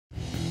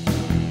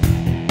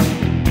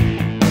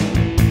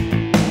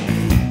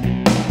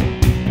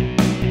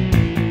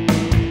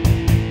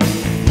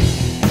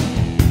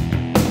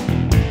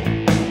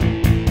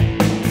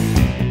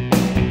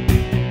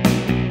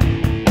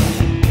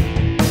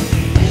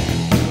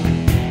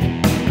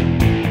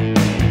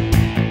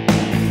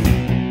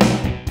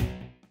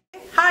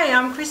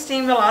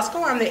Christine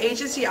Velasco. I'm the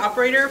agency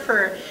operator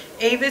for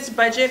Avis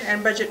Budget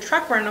and Budget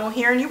Truck Rental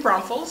here in New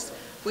Braunfels.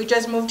 We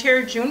just moved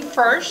here June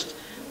 1st.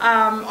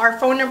 Our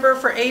phone number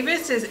for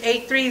Avis is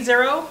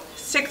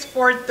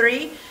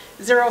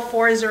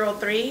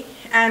 830-643-0403,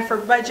 and for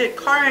Budget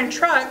Car and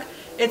Truck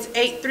it's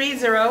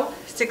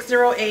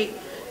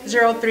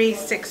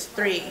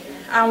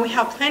 830-608-0363. We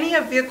have plenty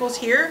of vehicles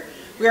here.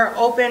 We are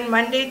open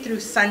Monday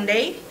through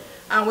Sunday,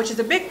 which is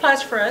a big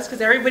plus for us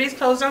because everybody's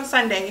closed on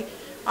Sunday.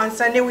 On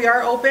Sunday we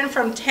are open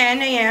from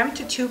 10 a.m.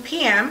 to 2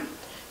 p.m.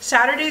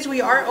 Saturdays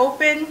we are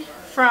open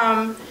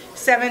from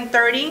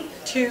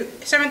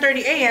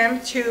 7:30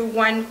 a.m. to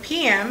 1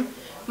 p.m.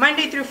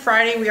 Monday through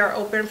Friday we are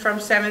open from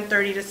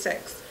 7:30 to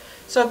 6.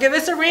 So give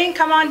us a ring,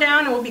 come on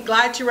down, and we'll be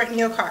glad to rent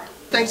you a car.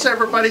 Thanks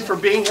everybody for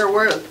being here.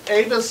 We're at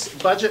Avis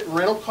Budget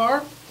Rental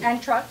Car.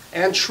 And Truck.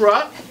 And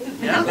Truck.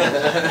 Yeah.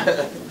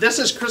 This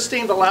is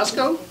Christine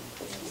Velasco,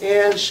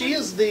 and she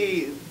is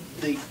the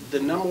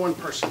 #1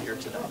 person here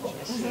today.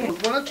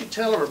 Why don't you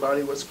tell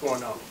everybody what's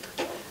going on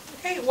here?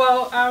 Okay,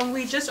 well,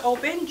 we just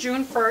opened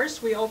June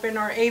 1st. We opened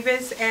our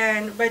Avis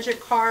and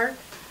Budget Car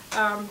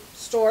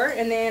store,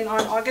 and then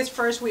on August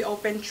 1st we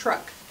opened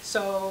Truck.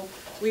 So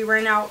we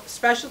rent out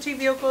specialty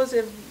vehicles.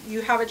 If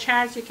you have a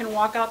chance, you can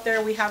walk out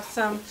there. We have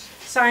some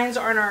signs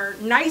on our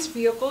nice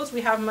vehicles.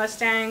 We have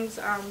Mustangs,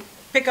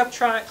 pickup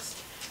trucks.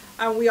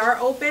 We are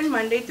open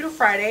Monday through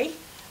Friday,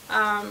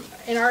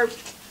 and our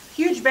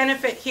huge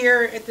benefit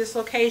here at this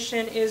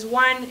location is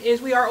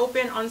we are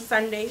open on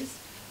Sundays.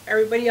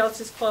 Everybody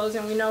else is closed,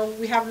 and we know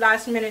we have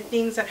last minute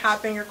things that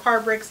happen. Your car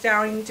breaks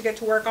down, you need to get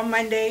to work on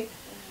Monday.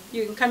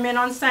 You can come in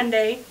on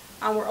Sunday.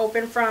 We're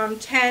open from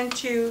 10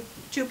 to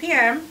 2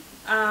 p.m.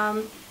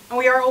 And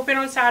we are open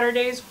on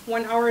Saturdays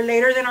 1 hour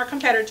later than our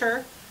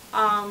competitor.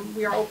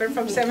 We are open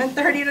from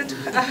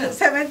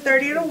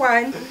 7:30 to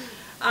 1.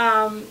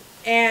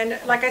 And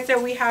like I said,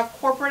 we have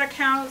corporate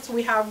accounts.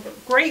 We have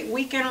great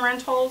weekend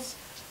rentals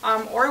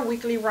or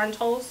weekly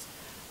rentals.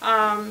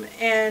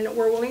 And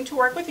we're willing to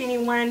work with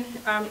anyone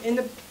in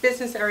the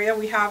business area.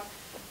 We have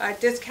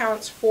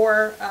discounts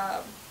for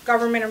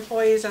government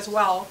employees as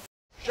well.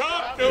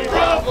 Shop New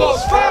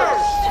Braunfels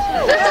first!